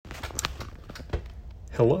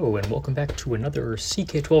Hello and welcome back to another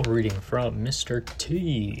CK12 reading from Mr.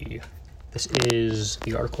 T. This is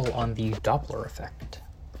the article on the Doppler Effect.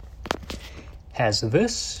 Has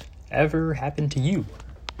this ever happened to you?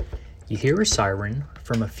 You hear a siren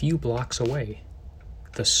from a few blocks away.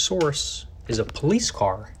 The source is a police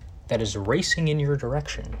car that is racing in your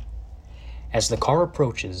direction. As the car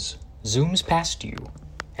approaches, zooms past you,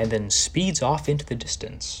 and then speeds off into the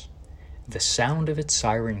distance, the sound of its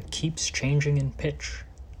siren keeps changing in pitch.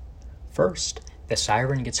 First, the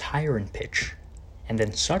siren gets higher in pitch, and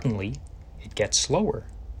then suddenly, it gets slower.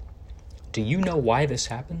 Do you know why this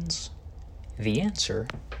happens? The answer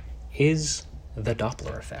is the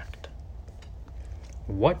Doppler effect.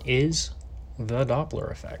 What is the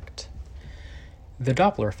Doppler effect? The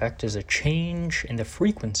Doppler effect is a change in the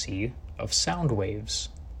frequency of sound waves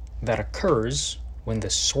that occurs when the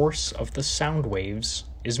source of the sound waves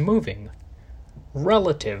is moving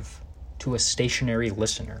relative to a stationary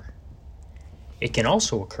listener. It can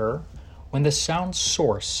also occur when the sound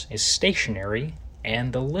source is stationary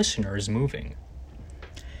and the listener is moving.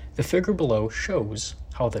 The figure below shows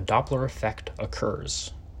how the Doppler effect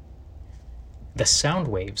occurs. The sound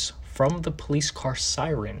waves from the police car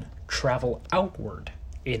siren travel outward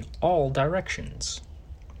in all directions.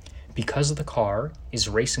 Because the car is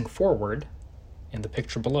racing forward, in the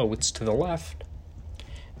picture below it's to the left,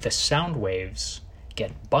 the sound waves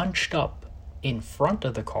get bunched up in front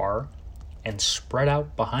of the car and spread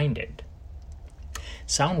out behind it.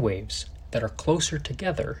 Sound waves that are closer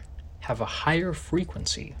together have a higher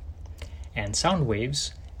frequency, and sound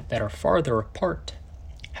waves that are farther apart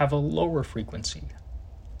have a lower frequency.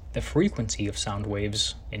 The frequency of sound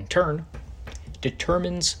waves, in turn,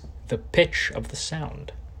 determines the pitch of the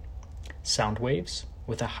sound. Sound waves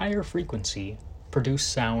with a higher frequency produce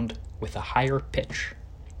sound with a higher pitch,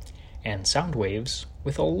 and sound waves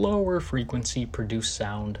with a lower frequency produce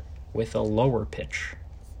sound with a lower pitch.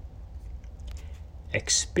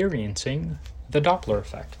 Experiencing the Doppler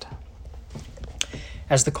effect.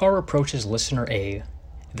 As the car approaches listener A,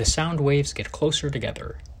 the sound waves get closer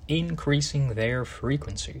together, increasing their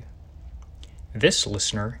frequency. This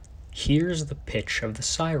listener hears the pitch of the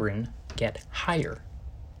siren get higher.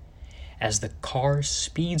 As the car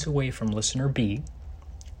speeds away from listener B,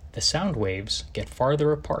 the sound waves get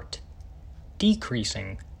farther apart,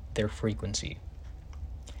 decreasing their frequency.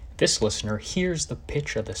 This listener hears the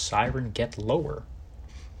pitch of the siren get lower.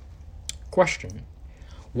 Question: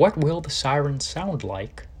 what will the siren sound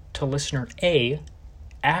like to listener A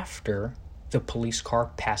after the police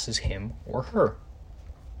car passes him or her?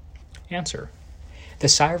 Answer: the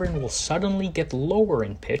siren will suddenly get lower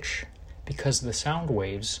in pitch because the sound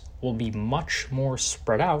waves will be much more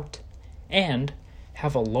spread out and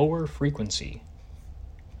have a lower frequency.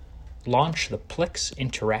 Launch the Plix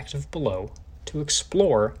Interactive below to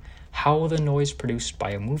explore how the noise produced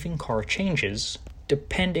by a moving car changes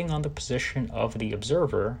depending on the position of the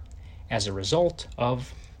observer as a result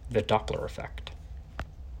of the Doppler effect.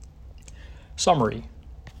 Summary: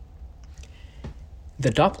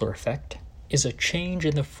 the Doppler effect is a change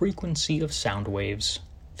in the frequency of sound waves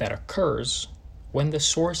that occurs when the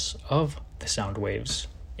source of the sound waves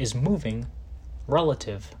is moving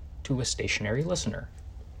relative to a stationary listener.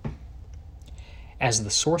 As the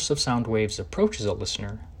source of sound waves approaches a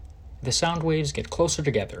listener, the sound waves get closer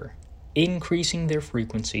together, increasing their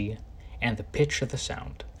frequency and the pitch of the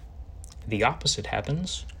sound. The opposite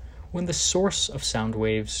happens when the source of sound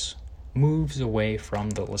waves moves away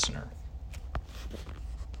from the listener.